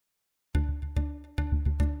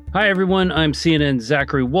Hi everyone, I'm CNN's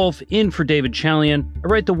Zachary Wolf, in for David Chalian. I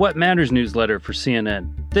write the What Matters newsletter for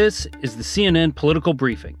CNN. This is the CNN Political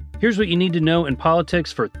Briefing. Here's what you need to know in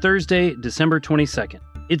politics for Thursday, December 22nd.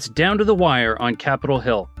 It's down to the wire on Capitol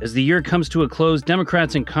Hill. As the year comes to a close,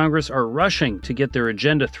 Democrats in Congress are rushing to get their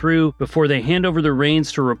agenda through before they hand over the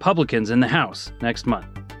reins to Republicans in the House next month.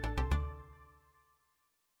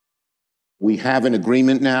 We have an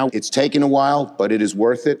agreement now. It's taken a while, but it is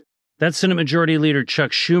worth it. That's Senate Majority Leader Chuck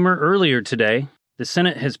Schumer earlier today. The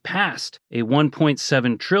Senate has passed a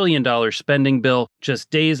 $1.7 trillion spending bill just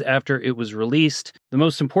days after it was released. The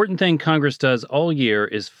most important thing Congress does all year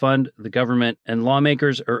is fund the government, and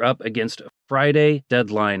lawmakers are up against a Friday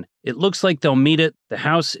deadline. It looks like they'll meet it. The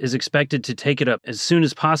House is expected to take it up as soon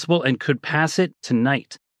as possible and could pass it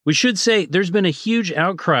tonight. We should say there's been a huge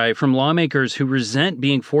outcry from lawmakers who resent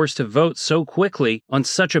being forced to vote so quickly on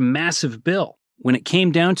such a massive bill. When it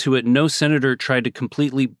came down to it, no senator tried to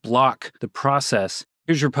completely block the process.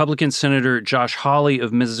 Here's Republican Senator Josh Hawley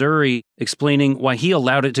of Missouri explaining why he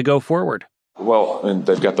allowed it to go forward. Well, and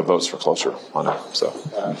they've got the votes for cloture on it, so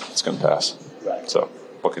it's going to pass. So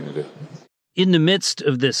what can you do? In the midst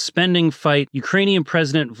of this spending fight, Ukrainian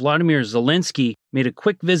President Vladimir Zelensky made a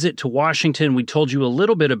quick visit to Washington. We told you a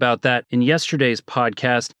little bit about that in yesterday's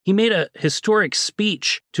podcast. He made a historic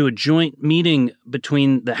speech to a joint meeting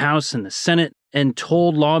between the House and the Senate and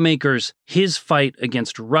told lawmakers his fight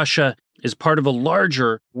against Russia is part of a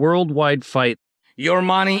larger worldwide fight. Your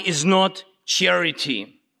money is not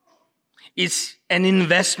charity. It's an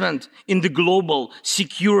investment in the global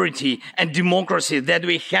security and democracy that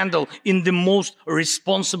we handle in the most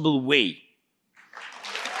responsible way.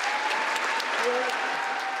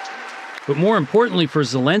 But more importantly for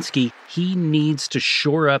Zelensky, he needs to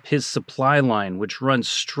shore up his supply line, which runs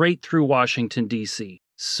straight through Washington, D.C.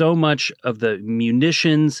 So much of the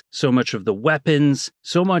munitions, so much of the weapons,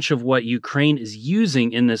 so much of what Ukraine is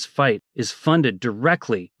using in this fight is funded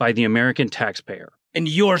directly by the American taxpayer. And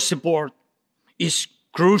your support is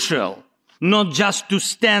crucial, not just to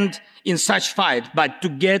stand in such fight, but to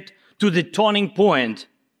get to the turning point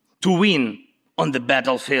to win on the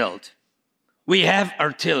battlefield. We have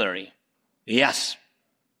artillery. Yes.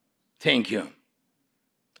 Thank you.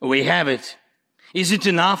 We have it. Is it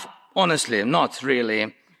enough? Honestly, not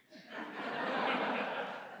really.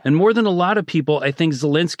 And more than a lot of people, I think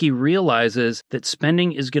Zelensky realizes that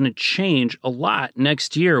spending is going to change a lot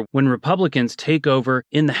next year when Republicans take over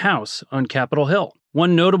in the House on Capitol Hill.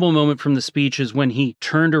 One notable moment from the speech is when he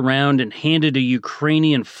turned around and handed a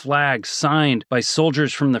Ukrainian flag signed by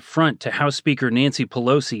soldiers from the front to House Speaker Nancy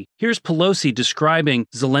Pelosi. Here's Pelosi describing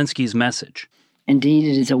Zelensky's message. Indeed,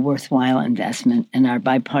 it is a worthwhile investment, and our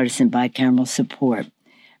bipartisan bicameral support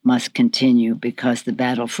must continue because the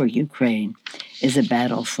battle for Ukraine is a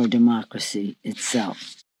battle for democracy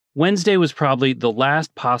itself. Wednesday was probably the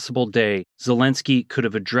last possible day Zelensky could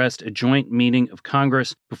have addressed a joint meeting of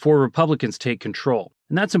Congress before Republicans take control.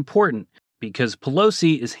 And that's important because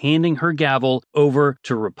Pelosi is handing her gavel over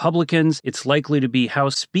to Republicans. It's likely to be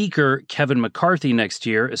House Speaker Kevin McCarthy next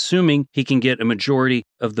year, assuming he can get a majority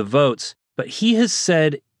of the votes. But he has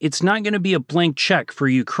said it's not going to be a blank check for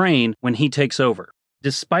Ukraine when he takes over.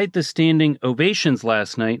 Despite the standing ovations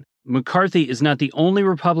last night, McCarthy is not the only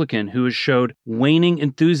Republican who has showed waning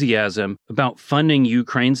enthusiasm about funding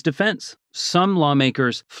Ukraine's defense. Some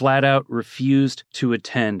lawmakers flat out refused to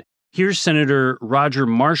attend. Here's Senator Roger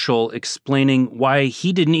Marshall explaining why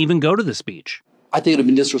he didn't even go to the speech. I think it would have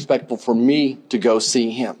been disrespectful for me to go see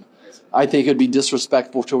him. I think it would be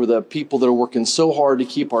disrespectful to the people that are working so hard to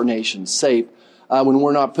keep our nation safe when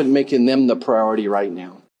we're not making them the priority right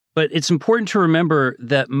now. But it's important to remember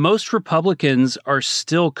that most Republicans are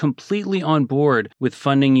still completely on board with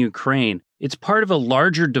funding Ukraine. It's part of a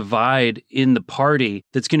larger divide in the party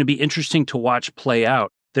that's going to be interesting to watch play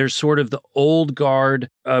out. There's sort of the old guard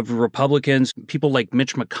of Republicans, people like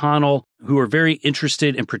Mitch McConnell, who are very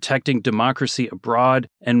interested in protecting democracy abroad,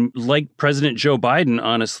 and like President Joe Biden,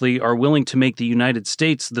 honestly, are willing to make the United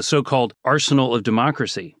States the so-called arsenal of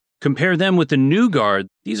democracy. Compare them with the new guard.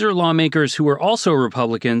 These are lawmakers who are also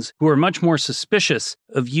Republicans who are much more suspicious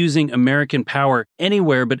of using American power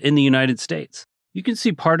anywhere but in the United States. You can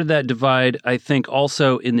see part of that divide, I think,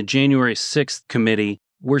 also in the January 6th committee.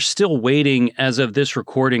 We're still waiting, as of this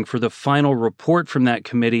recording, for the final report from that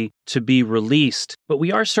committee to be released, but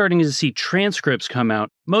we are starting to see transcripts come out.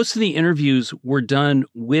 Most of the interviews were done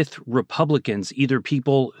with Republicans, either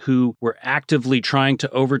people who were actively trying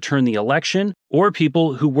to overturn the election or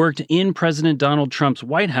people who worked in President Donald Trump's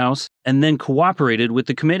White House and then cooperated with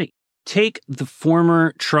the committee. Take the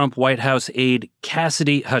former Trump White House aide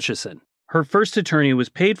Cassidy Hutchinson. Her first attorney was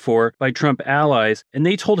paid for by Trump allies, and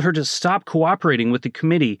they told her to stop cooperating with the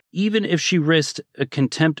committee, even if she risked a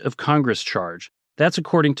contempt of Congress charge. That's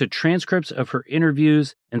according to transcripts of her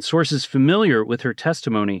interviews and sources familiar with her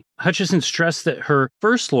testimony. Hutchison stressed that her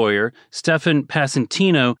first lawyer, Stephan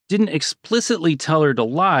Passantino, didn't explicitly tell her to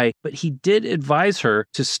lie, but he did advise her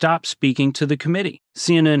to stop speaking to the committee.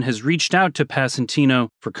 CNN has reached out to Passantino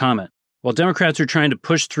for comment. While Democrats are trying to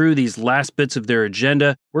push through these last bits of their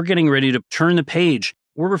agenda, we're getting ready to turn the page.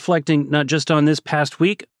 We're reflecting not just on this past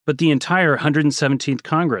week, but the entire 117th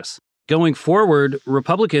Congress. Going forward,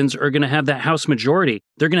 Republicans are going to have that House majority.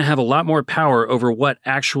 They're going to have a lot more power over what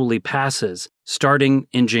actually passes, starting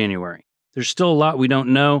in January. There's still a lot we don't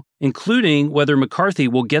know, including whether McCarthy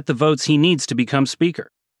will get the votes he needs to become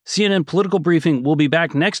Speaker. CNN Political Briefing will be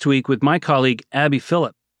back next week with my colleague, Abby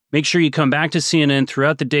Phillip. Make sure you come back to CNN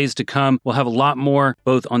throughout the days to come. We'll have a lot more,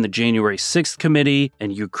 both on the January 6th committee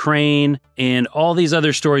and Ukraine and all these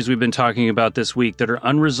other stories we've been talking about this week that are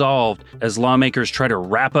unresolved as lawmakers try to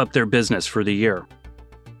wrap up their business for the year.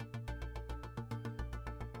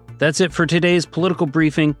 That's it for today's Political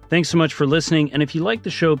Briefing. Thanks so much for listening. And if you like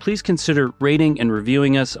the show, please consider rating and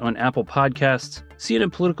reviewing us on Apple Podcasts.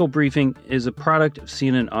 CNN Political Briefing is a product of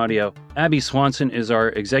CNN Audio. Abby Swanson is our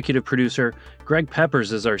executive producer. Greg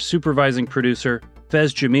Peppers is our supervising producer.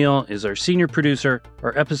 Fez Jamil is our senior producer.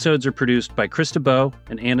 Our episodes are produced by Krista Bowe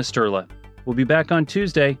and Anna Sterla. We'll be back on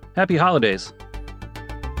Tuesday. Happy holidays.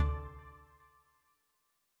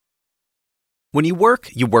 When you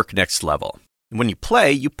work next level. And when you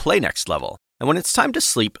play next level. And when it's time to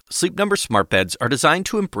sleep, Sleep Number smart beds are designed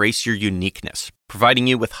to embrace your uniqueness, providing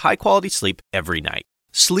you with high-quality sleep every night.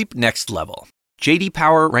 Sleep next level. J.D.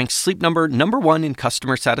 Power ranks Sleep Number #1 in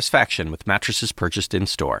customer satisfaction with mattresses purchased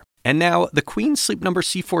in-store. And now, the Queen Sleep Number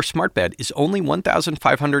C4 smart bed is only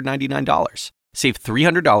 $1,599. Save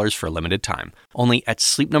 $300 for a limited time, only at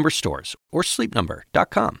Sleep Number stores or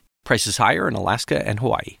sleepnumber.com. Prices higher in Alaska and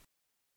Hawaii.